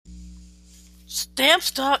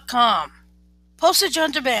Stamps.com. Postage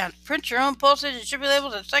on demand. Print your own postage and shipping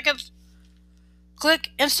labels in seconds. Click,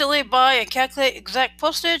 instantly buy, and calculate exact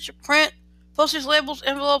postage. Print postage labels,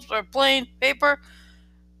 envelopes, or plain paper.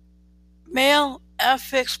 Mail,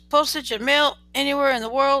 affix postage, and mail anywhere in the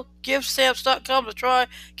world. Give Stamps.com a try.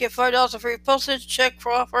 Get $5 of free postage. Check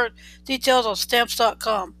for offer details on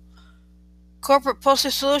Stamps.com. Corporate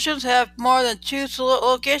Postage Solutions have more than 2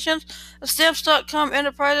 locations. Stamps.com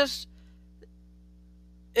Enterprises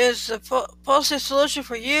is the postage solution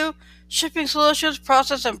for you. Shipping solutions,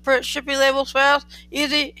 process and print shipping labels fast,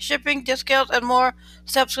 easy shipping, discounts, and more.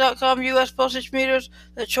 Stamps.com U.S. postage meters.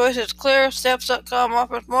 The choice is clear. Stamps.com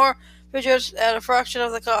offers more features at a fraction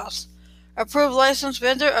of the cost. Approved licensed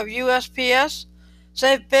vendor of USPS.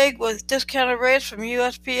 Save big with discounted rates from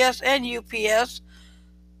USPS and UPS.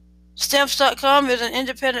 Stamps.com is an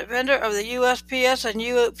independent vendor of the USPS and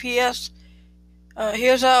UPS.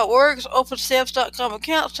 Here's how it works. Open Stamps.com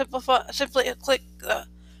account. Simply click the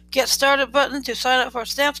Get Started button to sign up for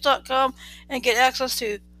Stamps.com and get access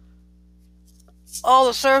to all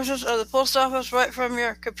the services of the post office right from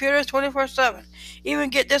your computer 24/7. Even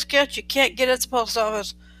get discounts you can't get at the post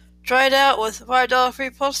office. Try it out with $5 free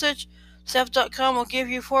postage. Stamps.com will give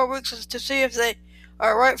you 4 weeks to see if they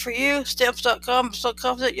are right for you. Stamps.com is so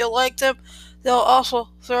confident you'll like them, they'll also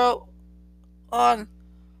throw on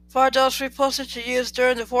 $5 free postage to use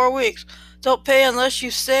during the 4 weeks. Don't pay unless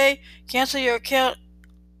you stay. Cancel your account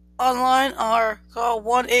online or call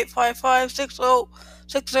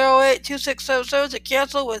 1-855-608-2677 to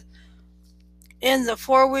cancel within the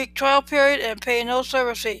 4-week trial period and pay no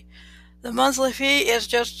service fee. The monthly fee is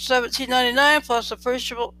just $17.99 plus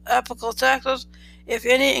appreciable applicable taxes, if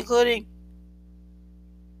any, including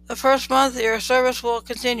the first month. Your service will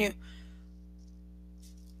continue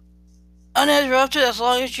uninterrupted as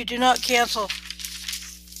long as you do not cancel.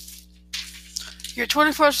 Your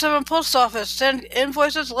 24/7 post office. Send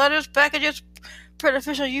invoices, letters, packages, print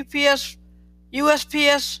official USPS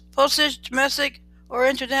postage, domestic or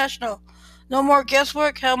international. No more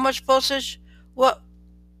guesswork. How much postage? What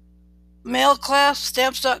mail class?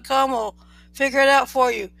 Stamps.com will figure it out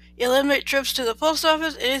for you. Eliminate trips to the post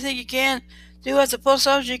office. Anything you can do at the post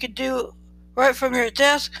office, you can do right from your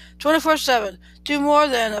desk 24/7. Do more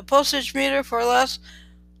than a postage meter for less.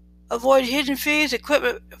 Avoid hidden fees,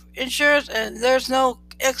 equipment, insurance, and there's no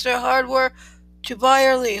extra hardware to buy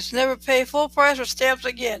or lease. Never pay full price for stamps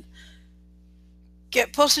again.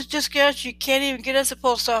 Get postage discounts you can't even get at the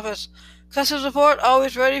post office. Customer support,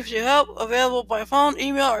 always ready to help. Available by phone,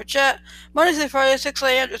 email, or chat. Monday through Friday, 6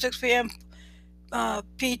 a.m. to 6 p.m.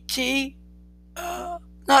 PT.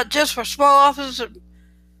 Not just for small offices and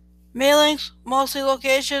mailings, mostly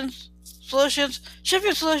locations, solutions,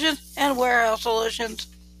 shipping solutions, and warehouse solutions.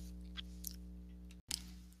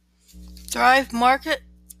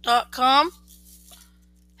 ThriveMarket.com.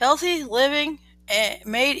 Healthy living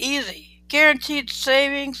made easy. Guaranteed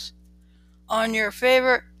savings on your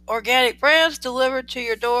favorite organic brands delivered to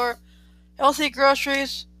your door. Healthy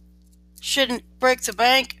groceries shouldn't break the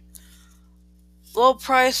bank. Low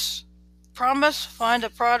price promise. Find a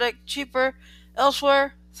product cheaper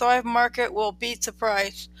elsewhere. Thrive Market will beat the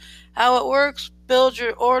price. How it works: build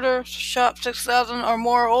your order, shop 6,000 or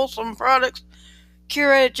more wholesome products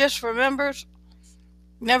curated just for members.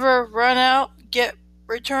 Never run out. Get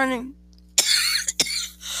recurring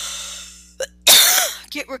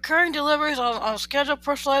deliveries on schedule,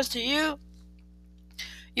 personalized to you.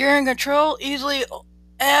 You're in control. Easily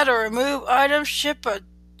add or remove items, skip a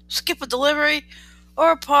delivery,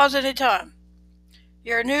 or pause anytime.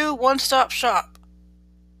 Your new one-stop shop.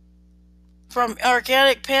 From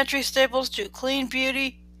organic pantry staples to clean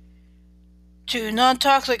beauty to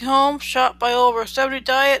non-toxic home, shop by over 70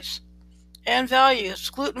 diets and values.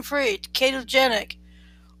 Gluten-free, ketogenic,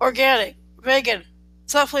 organic, vegan,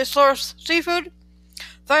 thoughtfully sourced seafood.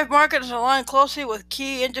 Thrive Market is aligned closely with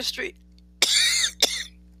key industry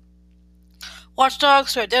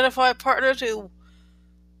watchdogs to identify partners who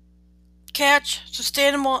catch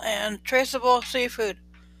sustainable and traceable seafood.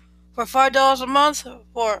 For $5 a month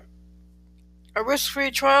for a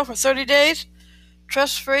risk-free trial for 30 days,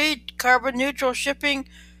 trust-free, carbon-neutral shipping,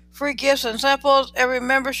 free gifts and samples. Every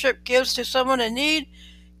membership gives to someone in need.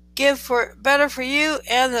 Give for better for you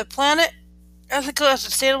and the planet. Ethical and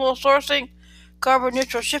sustainable sourcing,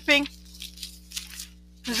 carbon-neutral shipping,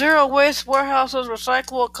 zero waste warehouses,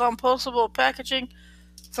 recyclable, compostable packaging.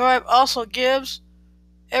 Thrive also gives.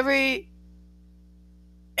 Every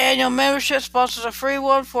annual membership sponsors a free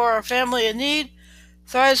one for a family in need.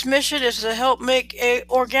 Thrive's mission is to help make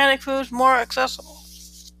organic foods more accessible.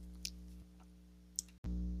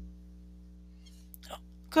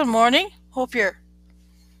 Good morning. Hope you're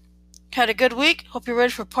had a good week. Hope you're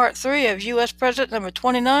ready for part 3 of U.S. President number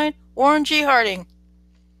 29, Warren G. Harding.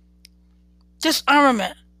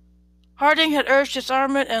 Disarmament. Harding had urged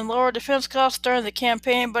disarmament and lower defense costs during the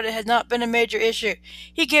campaign, but it had not been a major issue.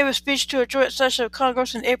 He gave a speech to a joint session of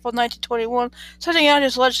Congress in April 1921, setting out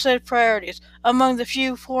his legislative priorities. Among the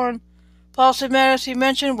few foreign policy matters he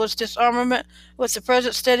mentioned was disarmament, with the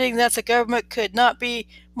president stating that the government could not be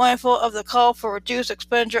mindful of the call for reduced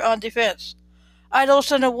expenditure on defense. Idaho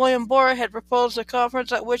Senator William Borah had proposed a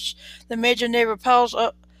conference at which the major naval powers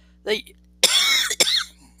of the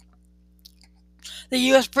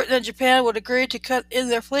U.S., Britain, and Japan would agree to cut in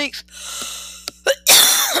their fleets.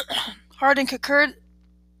 Harding concurred,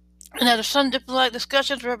 and after some diplomatic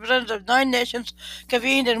discussions, representatives of 9 nations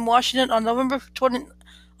convened in Washington on November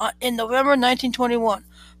 1921.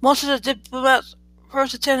 Most of the diplomats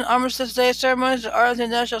first attended Armistice Day ceremonies at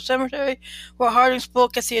Arlington National Cemetery, where Harding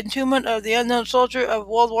spoke at the entombment of the unknown soldier of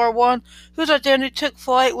World War I, whose identity took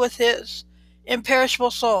flight with his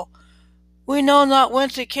imperishable soul. We know not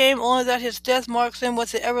whence it came, only that his death marks him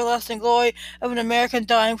with the everlasting glory of an American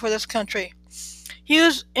dying for this country.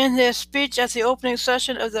 Hughes, in his speech at the opening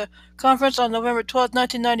session of the conference on November 12,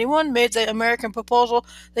 1991, made the American proposal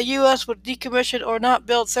the U.S. would decommission or not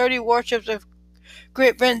build 30 warships if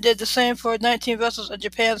Great Britain did the same for 19 vessels and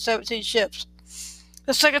Japan 17 ships.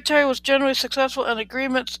 The Secretary was generally successful, and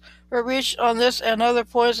agreements were reached on this and other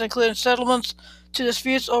points, including settlements to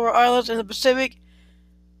disputes over islands in the Pacific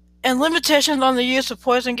and limitations on the use of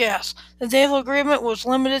poison gas. The naval agreement was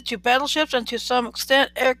limited to battleships and to some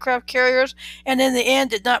extent aircraft carriers, and in the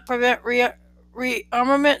end did not prevent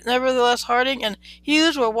rearmament. Nevertheless, Harding and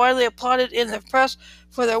Hughes were widely applauded in the press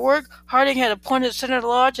for their work. Harding had appointed Senator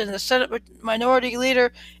Lodge and the Senate Minority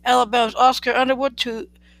Leader Alabama's Oscar Underwood to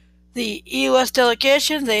the U.S.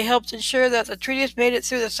 delegation. They helped ensure that the treaties made it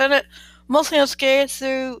through the Senate, mostly unscathed,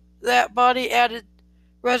 through that body added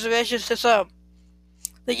reservations to some.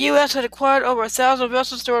 The U.S. had acquired over 1,000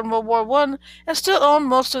 vessels during World War I and still owned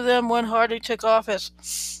most of them when Harding took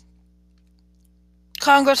office.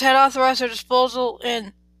 Congress had authorized their disposal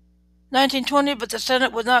in 1920, but the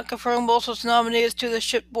Senate would not confirm Wilson's nominees to the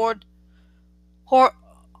shipboard.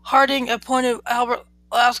 Harding appointed Albert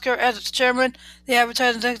Lasker as its chairman. The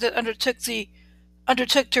advertising executive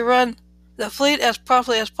undertook to run the fleet as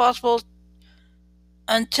promptly as possible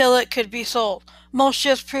until it could be sold. Most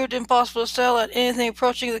ships proved impossible to sell at anything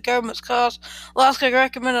approaching the government's cost. Lasker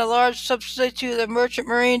recommended a large subsidy to the merchant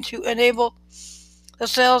marine to enable the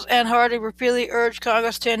sales, and Harding repeatedly urged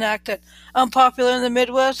Congress to enact it. Unpopular in the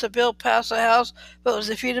Midwest, the bill passed the House, but was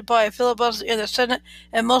defeated by a filibuster in the Senate,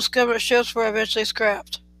 and most government ships were eventually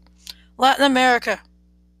scrapped. Latin America.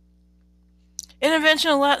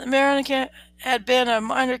 Intervention in Latin America had been a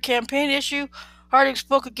minor campaign issue. Harding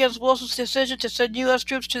spoke against Wilson's decision to send U.S.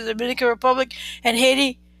 troops to the Dominican Republic and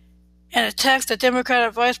Haiti, and attacked the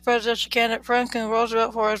Democratic vice presidential candidate Franklin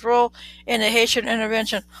Roosevelt for his role in the Haitian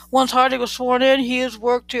intervention. Once Harding was sworn in, Hughes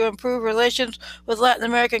worked to improve relations with Latin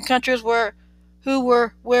American countries who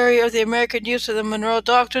were wary of the American use of the Monroe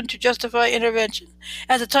Doctrine to justify intervention.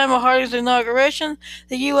 At the time of Harding's inauguration,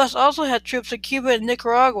 the U.S. also had troops in Cuba and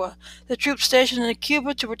Nicaragua. The troops stationed in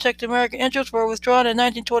Cuba to protect American interests were withdrawn in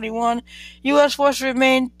 1921. U.S. forces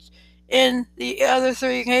remained in the other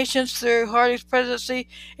 3 nations through Harding's presidency.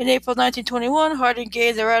 In April 1921, Harding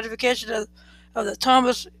gained the ratification of the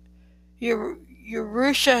Thomas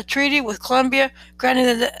Urrutia Treaty with Colombia,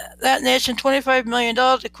 granting that nation $25 million,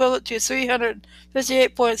 equivalent to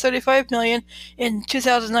 $358.35 million in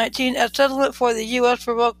 2019, as settlement for the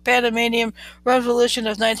U.S.-provoked Panamanian Revolution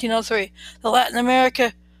of 1903. The Latin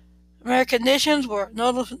American nations were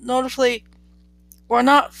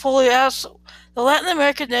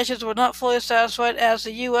not fully satisfied, as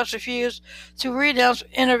the U.S. refused to renounce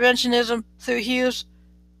interventionism through Hughes,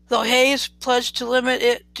 though Hayes pledged to limit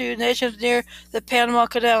it to nations near the Panama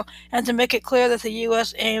Canal and to make it clear that the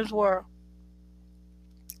U.S. aims were.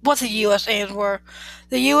 The U.S.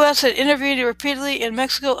 had intervened repeatedly in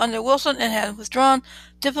Mexico under Wilson and had withdrawn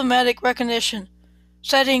diplomatic recognition,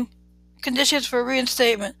 setting conditions for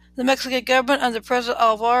reinstatement. The Mexican government under President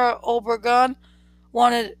Alvaro Obregón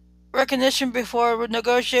wanted recognition before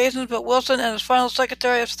negotiations, but Wilson and his final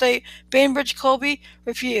Secretary of State, Bainbridge Colby,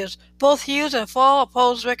 refused. Both Hughes and Fall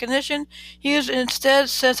opposed recognition. Hughes instead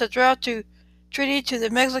sent a draft treaty to the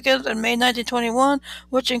Mexicans in May 1921,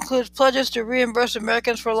 which includes pledges to reimburse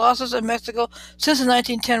Americans for losses in Mexico since the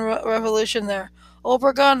 1910 revolution there.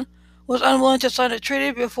 Obregón was unwilling to sign a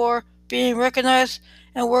treaty before being recognized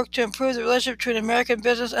and worked to improve the relationship between American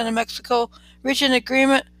business and Mexico, reaching an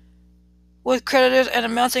agreement with creditors and a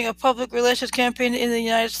mounting of public relations campaign in the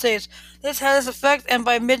United States. This had its effect, and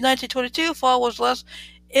by mid-1922, Fall was less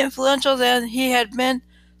influential than he had been,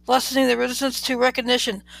 lessening the resistance to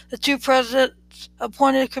recognition. The two presidents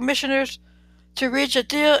appointed commissioners to reach a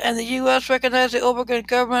deal, and the U.S. recognized the Obregon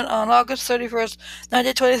government on August 31st,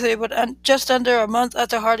 1923, but just under a month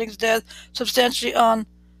after Harding's death, substantially on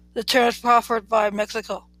the terms proffered by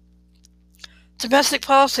Mexico. Domestic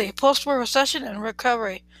policy, post-war recession, and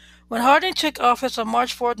recovery. When Harding took office on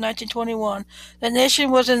March 4, 1921, the nation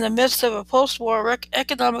was in the midst of a post-war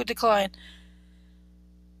economic decline.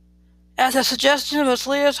 At the suggestion of its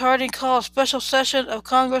leaders, Harding called a special session of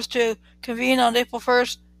Congress to convene on April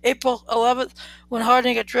 11th, when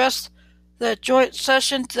Harding addressed the joint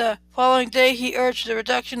session. The following day, he urged the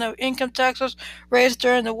reduction of income taxes raised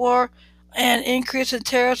during the war and increase in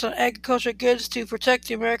tariffs on agricultural goods to protect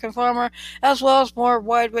the American farmer, as well as more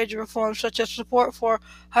wide-ranging reforms such as support for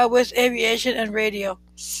highways, aviation, and radio.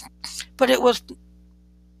 But it was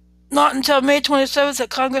not until May 27th that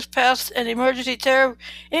Congress passed an emergency tariff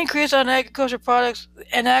increase on agricultural products,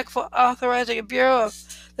 an act authorizing a Bureau of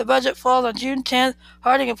the Budget falls on June 10th.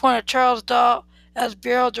 Harding appointed Charles Dahl as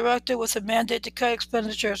Bureau Director with a mandate to cut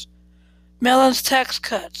expenditures. Mellon's tax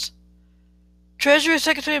cuts. Treasury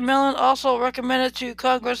Secretary Mellon also recommended to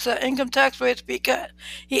Congress that income tax rates be cut.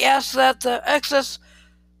 He asked that the excess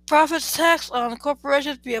profits tax on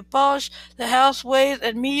corporations be abolished. The House Ways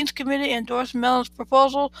and Means Committee endorsed Mellon's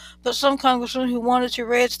proposal, but some congressmen who wanted to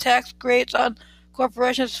raise tax rates on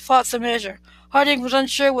corporations fought the measure. Harding was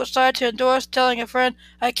unsure what side to endorse, telling a friend,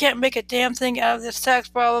 "I can't make a damn thing out of this tax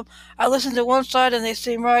problem. I listened to one side and they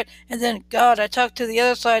seem right, and then, God, I talked to the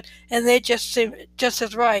other side and they just seem just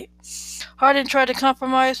as right." Harding tried to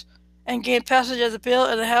compromise and gain passage of the bill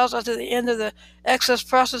in the House after the end of the excess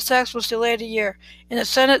process tax was delayed a year. In the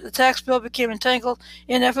Senate, the tax bill became entangled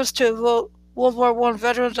in efforts to vote World War I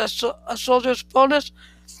veterans as a soldier's bonus.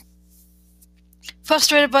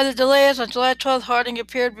 Frustrated by the delays, on July 12th, Harding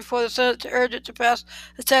appeared before the Senate to urge it to pass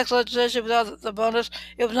the tax legislation without the bonus.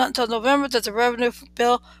 It was not until November that the revenue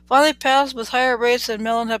bill finally passed with higher rates than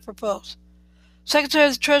Mellon had proposed. Secretary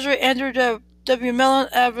of the Treasury Andrew W. Mellon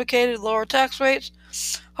advocated lower tax rates.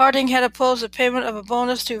 Harding had opposed the payment of a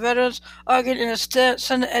bonus to veterans, arguing in a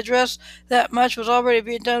Senate address that much was already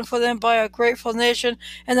being done for them by a grateful nation,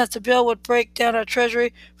 and that the bill would break down our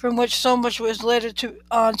Treasury, from which so much was later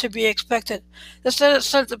to be expected. The Senate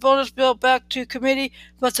sent the bonus bill back to committee,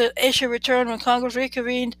 but the issue returned when Congress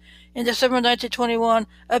reconvened in December 1921,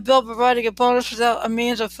 a bill providing a bonus without a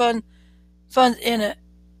means of fund in it.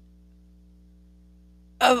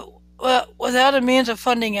 Without a means of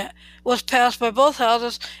funding it, was passed by both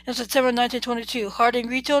houses in September 1922. Harding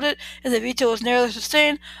vetoed it, and the veto was narrowly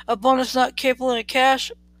sustained. A bonus not payable in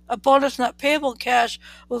cash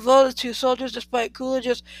was voted to soldiers despite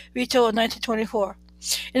Coolidge's veto in 1924.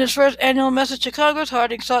 In his first annual message to Congress,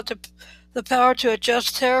 Harding sought the power to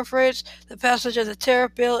adjust tariff rates. The passage of the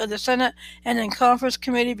tariff bill in the Senate and in conference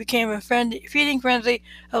committee became a feeding frenzy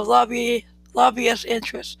of lobbyist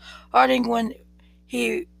interests. Harding, when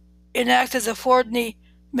he enacted the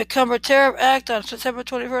Fordney-McCumber Tariff Act on September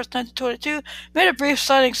 21st, 1922, made a brief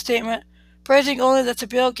signing statement, praising only that the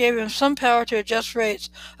bill gave him some power to adjust rates.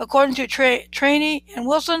 According to Trainee and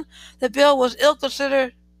Wilson, the bill was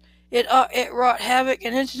ill-considered. It wrought havoc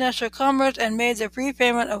in international commerce and made the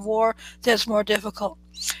prepayment of war debts more difficult.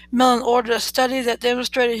 Mellon ordered a study that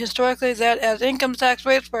demonstrated historically that as income tax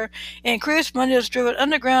rates were increased, money was driven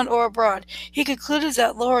underground or abroad. He concluded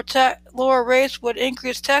that lower rates would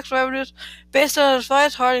increase tax revenues. Based on his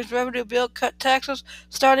advice, Harding's revenue bill cut taxes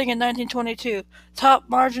starting in 1922. Top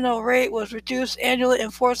marginal rate was reduced annually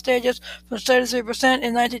in 4 stages from 33%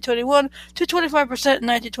 in 1921 to 25% in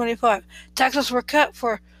 1925. Taxes were cut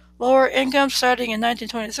for lower incomes starting in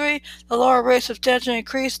 1923. The lower rate substantially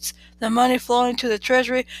increased the money flowing to the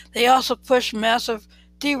Treasury. They also pushed massive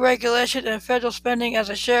deregulation, and federal spending as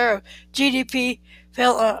a share of GDP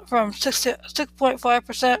fell from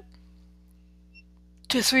 6.5%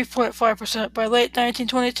 to 3.5%. By late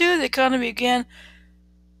 1922, the economy began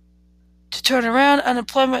to turn around.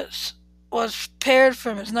 Unemployment was pared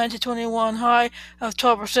from its 1921 high of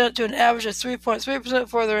 12% to an average of 3.3%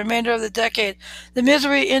 for the remainder of the decade. The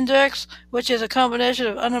Misery Index, which is a combination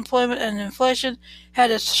of unemployment and inflation,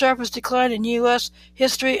 had its sharpest decline in U.S.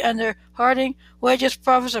 history under Harding. Wages,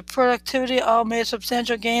 profits, and productivity all made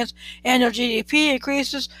substantial gains. Annual GDP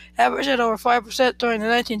increases averaged at over 5% during the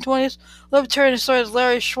 1920s. Libertarian historians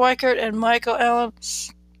Larry Schweikart and Michael Allen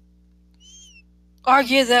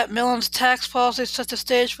argue that Mellon's tax policy set the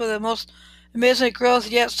stage for the most amazing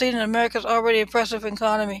growth yet seen in America's already impressive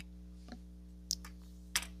economy.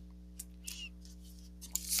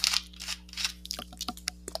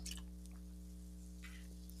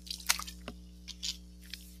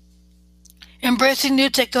 Embracing new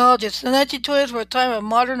technologies. The 1920s were a time of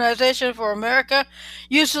modernization for America.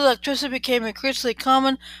 Use of electricity became increasingly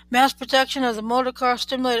common. Mass production of the motor car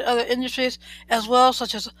stimulated other industries as well,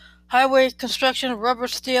 such as highway construction, rubber,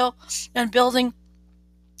 steel, and building,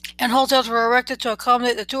 and hotels were erected to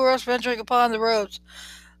accommodate the tourists venturing upon the roads.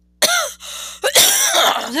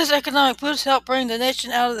 This economic boost helped bring the nation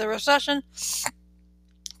out of the recession.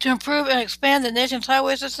 To improve and expand the nation's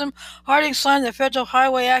highway system, Harding signed the Federal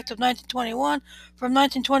Highway Act of 1921. From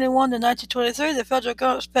 1921 to 1923, the federal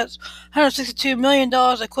government spent $162 million,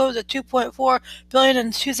 equivalent to $2.4 billion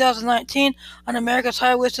in 2019, on America's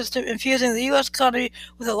highway system, infusing the U.S. economy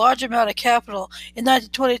with a large amount of capital. In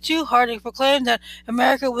 1922, Harding proclaimed that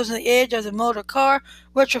America was in the age of the motor car,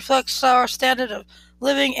 which reflects our standard of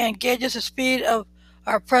living and gauges the speed of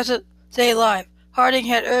our present-day life. Harding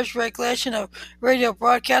had urged regulation of radio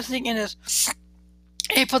broadcasting in his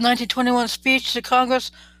April 1921 speech to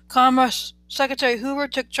Congress. Commerce Secretary Hoover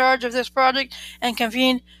took charge of this project and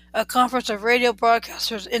convened a conference of radio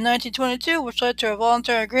broadcasters in 1922, which led to a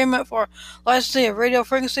voluntary agreement for licensing of radio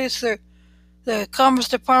frequencies through the Commerce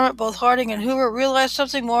Department. Both Harding and Hoover realized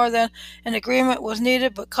something more than an agreement was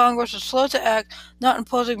needed, but Congress was slow to act, not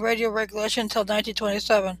imposing radio regulation until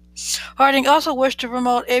 1927. Harding also wished to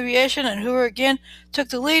promote aviation, and Hoover again took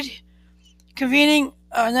the lead, convening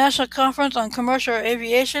a national conference on commercial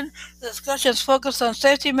aviation. The discussions focused on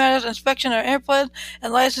safety matters, inspection of airplanes,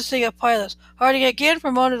 and licensing of pilots. Harding again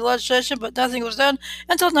promoted legislation, but nothing was done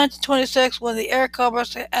until 1926, when the Air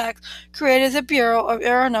Commerce Act created the Bureau of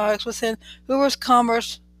Aeronautics within Hoover's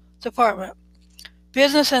Commerce Department.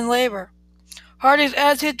 Business and labor. Harding's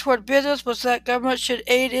attitude toward business was that government should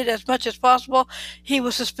aid it as much as possible. He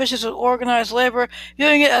was suspicious of organized labor,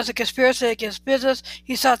 viewing it as a conspiracy against business.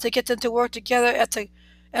 He sought to get them to work together at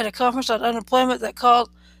a conference on unemployment that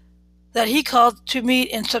he called to meet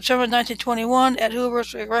in September 1921 at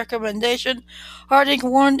Hoover's recommendation. Harding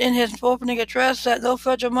warned in his opening address that no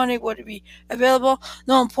federal money would be available.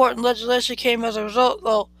 No important legislation came as a result,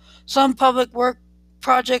 though some public work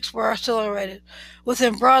projects were accelerated.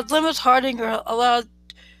 Within broad limits, Harding allowed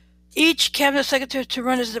each cabinet secretary to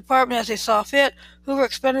run his department as they saw fit. Hoover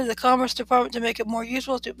expanded the Commerce Department to make it more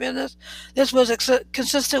useful to business. This was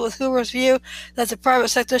consistent with Hoover's view that the private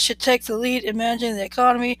sector should take the lead in managing the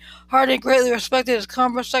economy. Harding greatly respected his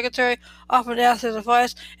Commerce Secretary, often asked his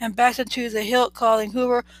advice, and backed him to the hilt, calling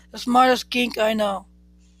Hoover the smartest gink I know.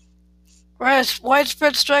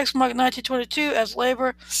 Widespread strikes marked 1922 as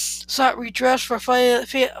labor sought redress for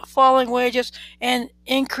falling wages and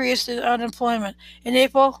increased in unemployment. In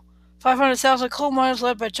April, 500,000 coal miners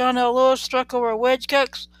led by John L. Lewis struck over wage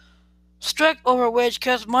cuts.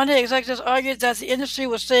 Monday executives argued that the industry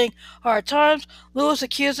was seeing hard times. Lewis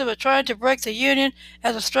accused them of trying to break the union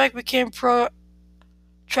as the strike became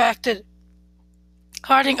protracted.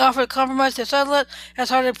 Harding offered a compromise to settle it. As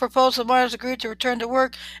Harding proposed, the miners agreed to return to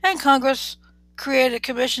work, and Congress created a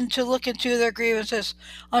commission to look into their grievances.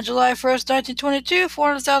 On July 1st, 1922,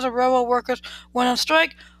 400,000 railroad workers went on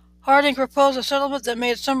strike. Harding proposed a settlement that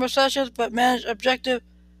made some concessions, but management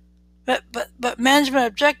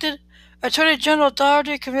objected. Attorney General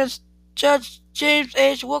Dougherty convinced Judge James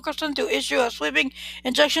H. Wilkerson to issue a sweeping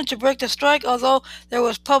injunction to break the strike, although there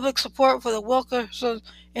was public support for the Wilkerson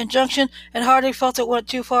injunction, and Harding felt it went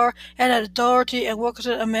too far and had Dougherty and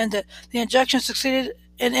Wilkerson amend it. The injunction succeeded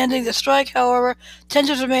in ending the strike. However,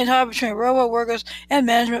 tensions remained high between railroad workers and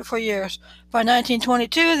management for years. By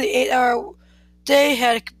 1922, the 8-hour day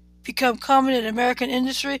had become common in American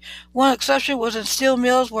industry. One exception was in steel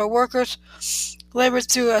mills, where workers labored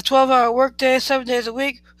through a 12-hour workday, 7 days a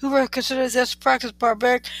week. Hoover considered this practice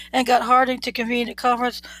barbaric and got Harding to convene a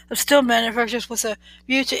conference of steel manufacturers with a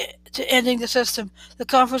view to ending the system. The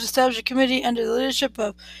conference established a committee under the leadership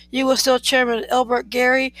of U.S. Steel Chairman Elbert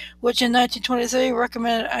Gary, which in 1923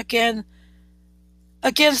 recommended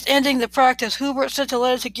against ending the practice. Hoover sent a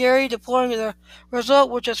letter to Gary deploring the result,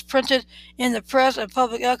 which was printed in the press, and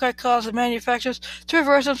public outcry caused the manufacturers to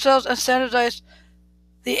reverse themselves and standardize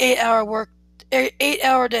the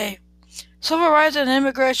 8-hour day. Civil rights and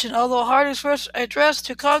immigration. Although Harding's first address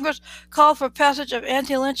to Congress called for passage of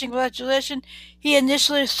anti-lynching legislation, he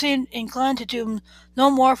initially seemed inclined to do no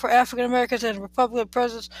more for African Americans than Republican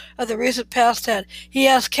presidents of the recent past had. He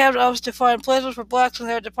asked cabinet officers to find places for blacks in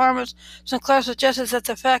their departments. Sinclair suggested that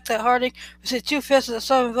the fact that Harding received 2/5 of the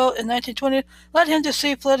Southern vote in 1920 led him to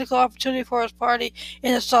see political opportunity for his party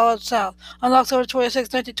in the Solid South. On October 26,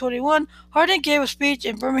 1921, Harding gave a speech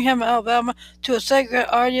in Birmingham, Alabama, to a segregated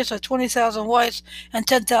audience of 20,000 whites and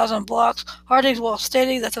 10,000 blacks. Harding, while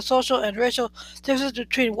stating that the social and racial differences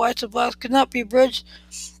between whites and blacks could not be bridged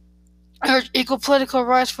urged equal political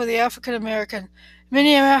rights for the African American.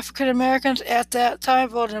 Many African Americans at that time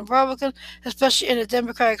voted Republican, especially in the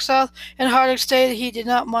Democratic South, and Harding stated he did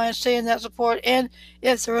not mind seeing that support and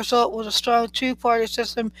if the result was a strong two-party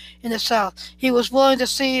system in the South. He was willing to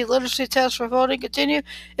see literacy tests for voting continue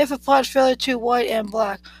if applied fairly to white and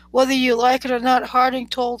black. Whether you like it or not, Harding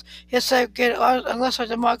told his segregated audience, unless our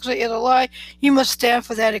democracy is a lie, you must stand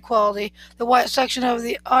for that equality. The white section of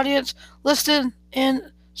the audience listened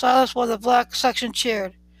in silence while the black section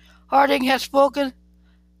cheered. Harding had spoken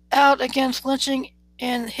out against lynching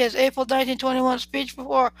in his April 1921 speech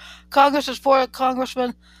before Congress and supported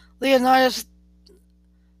Congressman Leonidas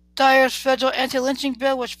Dyer's federal anti-lynching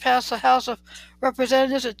bill, which passed the House of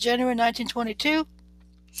Representatives in January 1922.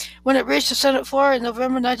 When it reached the Senate floor in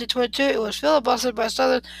November 1922, it was filibustered by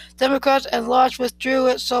Southern Democrats, and Lodge withdrew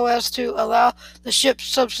it so as to allow the ship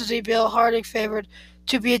subsidy bill Harding favored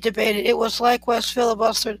to be debated. It was likewise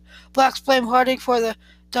filibustered. Blacks blamed Harding for the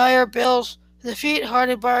Dyer bill's defeat.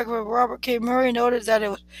 Harding biographer Robert K. Murray noted that it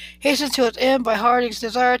was hastened to its end by Harding's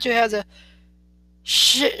desire to have the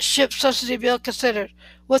ship subsidy bill considered.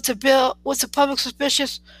 With the public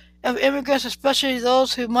suspicious of immigrants, especially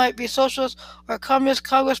those who might be socialists or communists,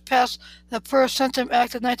 Congress passed the Per Centum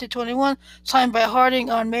Act of 1921, signed by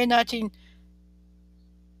Harding on May 19,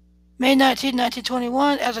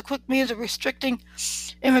 1921, as a quick means of restricting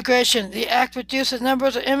immigration. The act reduced the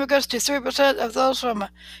numbers of immigrants to 3% of those from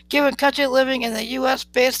a given country living in the U.S.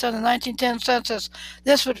 based on the 1910 census.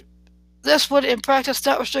 This would in practice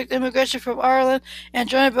not restrict immigration from Ireland and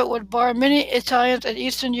Germany, but would bar many Italians and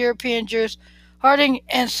Eastern European Jews. Harding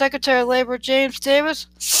and Secretary of Labor James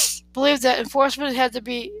Davis believed that enforcement had to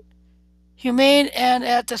be humane, and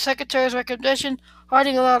at the Secretary's recommendation,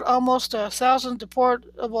 Harding allowed almost 1,000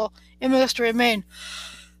 deportable immigrants to remain.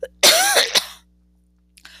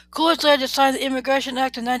 Coolidge later signed the Immigration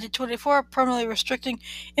Act of 1924, permanently restricting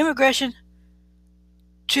immigration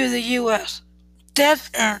to the U.S. Death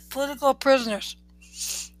and political prisoners.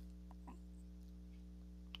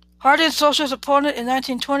 Harding's socialist opponent in the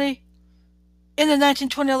 1920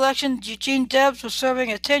 election, Eugene Debs, was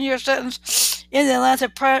serving a 10-year sentence in the Atlanta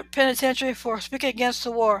penitentiary for speaking against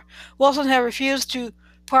the war. Wilson had refused to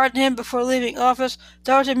pardon him before leaving office.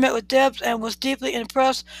 Dougherty met with Debs and was deeply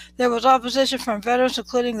impressed. There was opposition from veterans,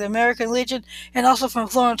 including the American Legion, and also from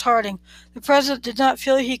Florence Harding. The president did not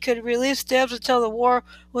feel he could release Debs until the war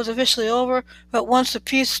was officially over, but once the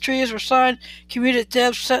peace treaties were signed, commuted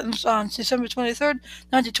Debs' sentence on December 23,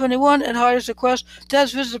 1921, at Harding's request.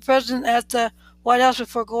 Debs visited the president at the White House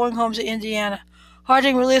before going home to Indiana.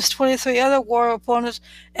 Harding released 23 other war opponents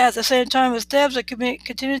at the same time as Debs, and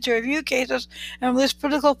continued to review cases and release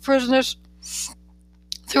political prisoners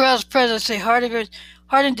throughout his presidency.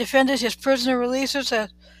 Harding defended his prisoner releases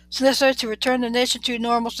as necessary to return the nation to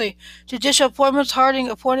normalcy. Judicial appointments. Harding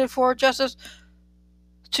appointed 4 justices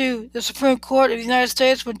to the Supreme Court of the United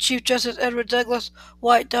States when Chief Justice Edward Douglas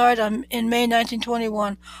White died in May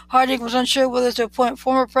 1921. Harding was unsure whether to appoint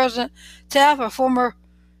former President Taft or former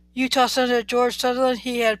Utah Senator George Sutherland.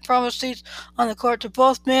 He had promised seats on the court to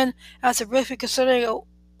both men. After briefly considering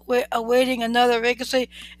awaiting another vacancy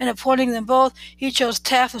and appointing them both, he chose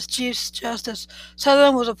Taft as Chief Justice.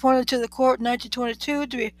 Sutherland was appointed to the court in 1922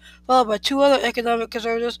 to be followed by 2 other economic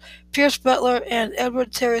conservatives, Pierce Butler and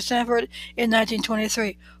Edward Terry Sanford, in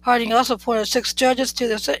 1923. Harding also appointed 6 judges to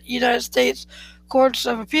the United States Courts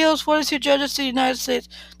of Appeals, 42 judges to the United States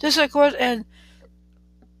District Court, and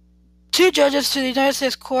 2 judges to the United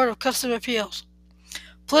States Court of Customs Appeals.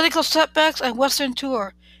 Political setbacks and Western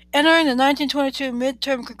tour. Entering the 1922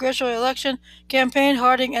 midterm congressional election campaign,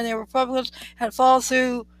 Harding and the Republicans had followed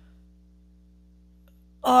through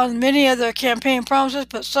on many of their campaign promises,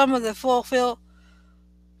 but some of the fulfilled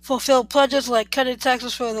pledges, like cutting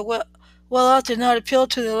taxes for the well-off, did not appeal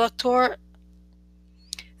to the electorate.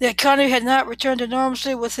 The economy had not returned to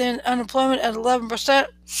normalcy, within unemployment at 11%,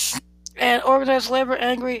 and organized labor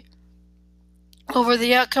angry over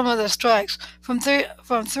the outcome of the strikes. From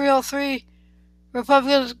 303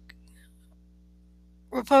 Republicans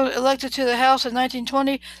elected to the House in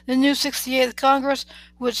 1920, the new 68th Congress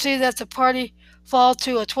would see that the party fall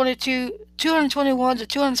to a 221 to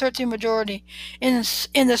 213 majority. In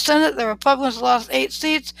the Senate, the Republicans lost 8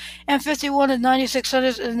 seats and 51 to 96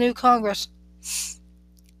 senators in the new Congress,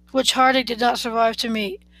 which Harding did not survive to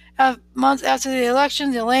meet. A month after the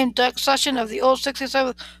election, the lame duck session of the old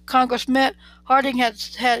 67th Congress met. Harding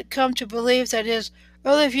had come to believe that his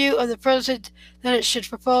early view of the presidency, that it should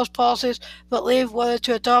propose policies but leave whether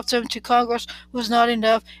to adopt them to Congress, was not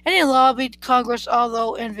enough, and he lobbied Congress,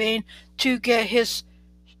 although in vain, to get his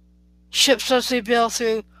ship subsidy bill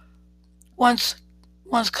through once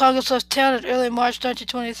Once Congress left town in early March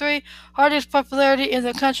 1923, Harding's popularity in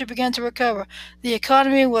the country began to recover. The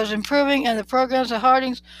economy was improving, and the programs of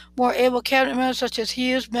Harding's more able cabinet members, such as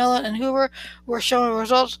Hughes, Mellon, and Hoover, were showing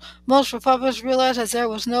results. Most Republicans realized that there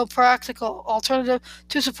was no practical alternative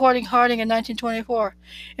to supporting Harding in 1924.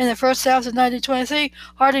 In the first half of 1923,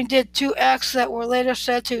 Harding did two acts that were later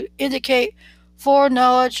said to indicate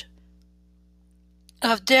foreknowledge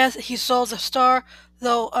of death. He sold the Star,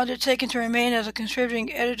 though undertaking to remain as a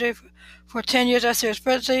contributing editor for 10 years after his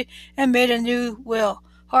presidency, and made a new will.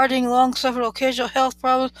 Harding long suffered occasional health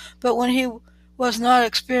problems, but when he was not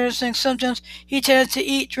experiencing symptoms, he tended to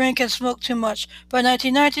eat, drink, and smoke too much. By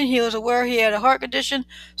 1919, he was aware he had a heart condition.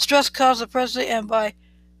 Stress caused the presidency, and by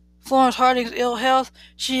Florence Harding's ill health,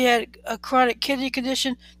 she had a chronic kidney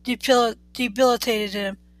condition debilitated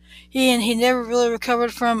him. He never really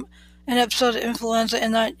recovered from an episode of influenza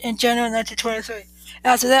in January 1923.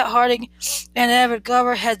 After that, Harding, an avid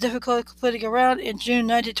golfer, had difficulty completing a round. In June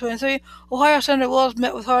 1923, Ohio Senator Willis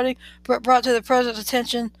met with Harding, but brought to the president's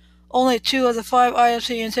attention only two of the 5 items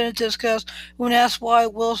he intended to discuss. When asked why,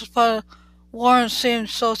 Willis responded, "Warren seemed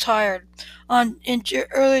so tired." In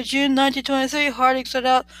early June 1923, Harding set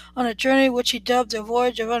out on a journey which he dubbed the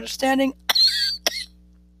Voyage of Understanding.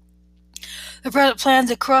 The president planned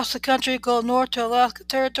to cross the country, go north to Alaska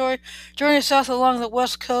Territory, journey south along the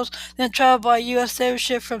west coast, then travel by U.S. Navy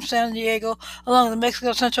ship from San Diego along the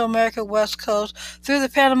Mexico-Central America west coast, through the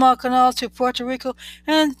Panama Canal to Puerto Rico,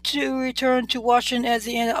 and to return to Washington at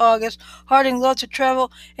the end of August. Harding loved to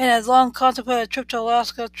travel and had long contemplated a trip to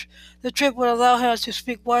Alaska. The trip would allow him to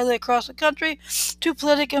speak widely across the country to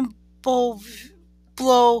politics in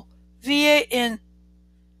Bolivia in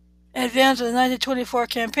advance of the 1924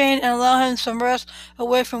 campaign, and allow him some rest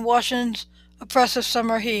away from Washington's oppressive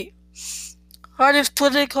summer heat. Harding's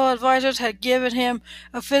political advisers had given him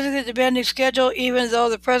a physically demanding schedule, even though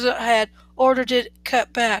the president had ordered it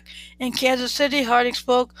cut back. In Kansas City, Harding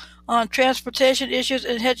spoke on transportation issues.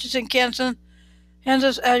 In Hutchinson,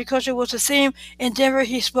 Kansas, agriculture was the theme. In Denver,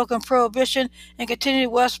 he spoke on prohibition and continued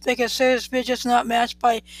west, making serious speeches not matched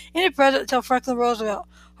by any president until Franklin Roosevelt.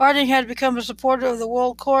 Harding had become a supporter of the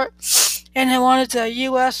World Court and had wanted the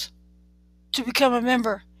U.S. to become a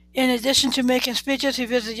member. In addition to making speeches, he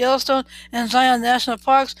visited Yellowstone and Zion National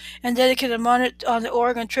Parks and dedicated a monument on the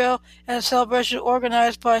Oregon Trail at a celebration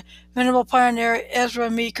organized by venerable pioneer Ezra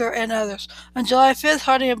Meeker and others. On July 5th,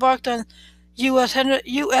 Harding embarked on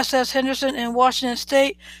USS Henderson in Washington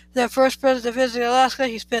State, the first president to visit Alaska.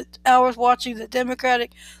 He spent hours watching the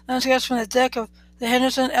democratic landscapes from the deck of the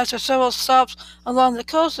Henderson. After several stops along the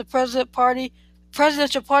coast, the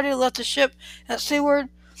presidential party left the ship at Seward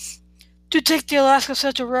to take the Alaska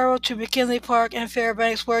Central Railroad to McKinley Park and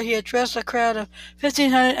Fairbanks, where he addressed a crowd of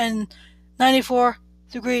 1,594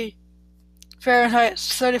 degrees Fahrenheit,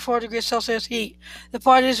 34 degrees Celsius heat. The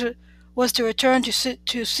party was to return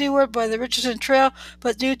to Seward by the Richardson Trail,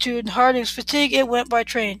 but due to Harding's fatigue, it went by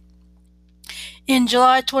train. In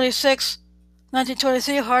July 26,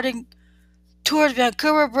 1923, Harding toured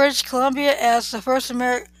Vancouver, British Columbia as the first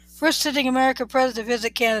sitting American president to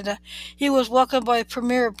visit Canada. He was welcomed by the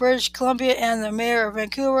Premier of British Columbia and the Mayor of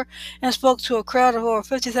Vancouver, and spoke to a crowd of over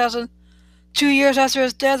 50,000. 2 years after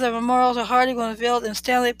his death, a memorial to Harding was unveiled in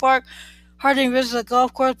Stanley Park. Harding visited the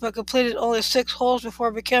golf course but completed only 6 holes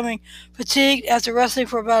before becoming fatigued. After resting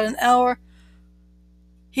for about an hour,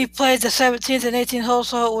 he played the 17th and 18th holes,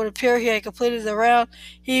 so it would appear he had completed the round.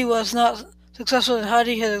 He was not successful in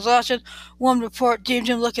hiding his exhaustion. One report deemed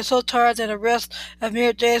him looking so tired that a rest of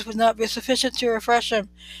mere days would not be sufficient to refresh him.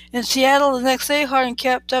 In Seattle the next day, Harding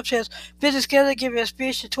kept up his busy schedule, giving a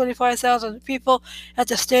speech to 25,000 people at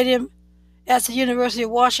the stadium at the University of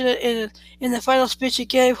Washington. In the final speech he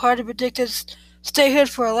gave, Harding predicted statehood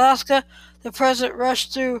for Alaska. The president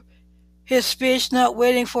rushed through his speech, not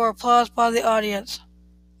waiting for applause by the audience.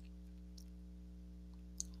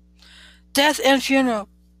 Death and funeral.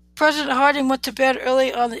 President Harding went to bed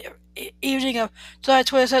early on the evening of July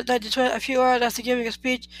 27, 1920, a few hours after giving a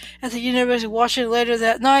speech at the University of Washington. Later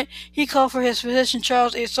that night, he called for his physician,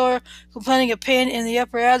 Charles E. Sawyer, complaining of pain in the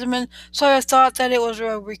upper abdomen. Sawyer thought that it was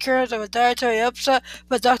a recurrence of a dietary upset,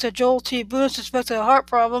 but Dr. Joel T. Boone suspected a heart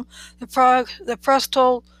problem. The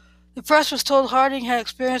press was told Harding had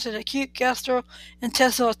experienced an acute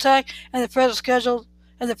gastrointestinal attack, and the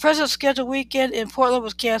president's scheduled weekend in Portland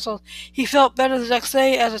was canceled. He felt better the next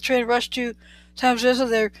day as the train rushed to San Francisco.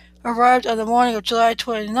 They arrived on the morning of July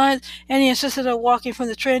 29th, and he insisted on walking from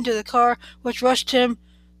the train to the car, which rushed him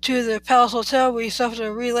to the Palace Hotel, where he suffered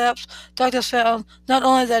a relapse. Doctors found not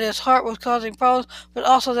only that his heart was causing problems, but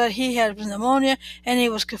also that he had pneumonia, and he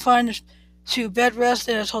was confined to bed rest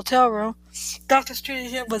in his hotel room. Doctors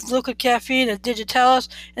treated him with liquid caffeine and digitalis,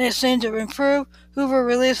 and it seemed to improve. Hoover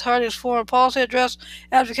released Harding's foreign policy address,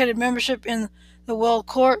 advocated membership in the World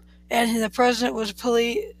Court, and the president was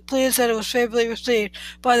pleased that it was favorably received.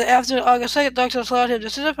 By the afternoon of August 2nd, doctors allowed him to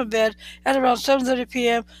sit up in bed. At around 7:30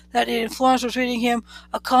 p.m. that evening, Florence was reading him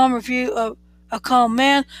a calm review of A Calm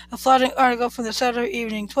Man, a flattering article from the Saturday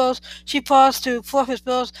Evening Post. She paused to fluff his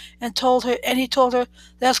pillows and he told her,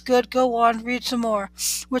 "That's good, go on, read some more,"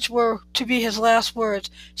 which were to be his last words.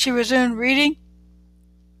 She resumed reading,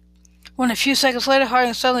 when a few seconds later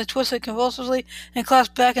Harding suddenly twisted convulsively and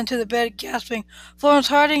collapsed back into the bed, gasping. Florence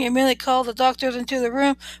Harding immediately called the doctors into the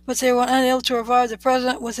room, but they were unable to revive the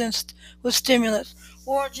president with stimulants.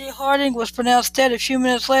 Warren G. Harding was pronounced dead a few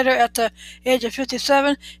minutes later at the age of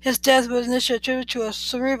 57. His death was initially attributed to a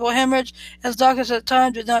cerebral hemorrhage, as doctors at the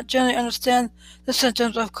time did not generally understand the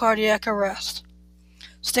symptoms of cardiac arrest.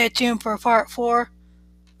 Stay tuned for Part 4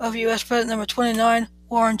 of U.S. President number 29,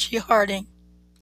 Warren G. Harding.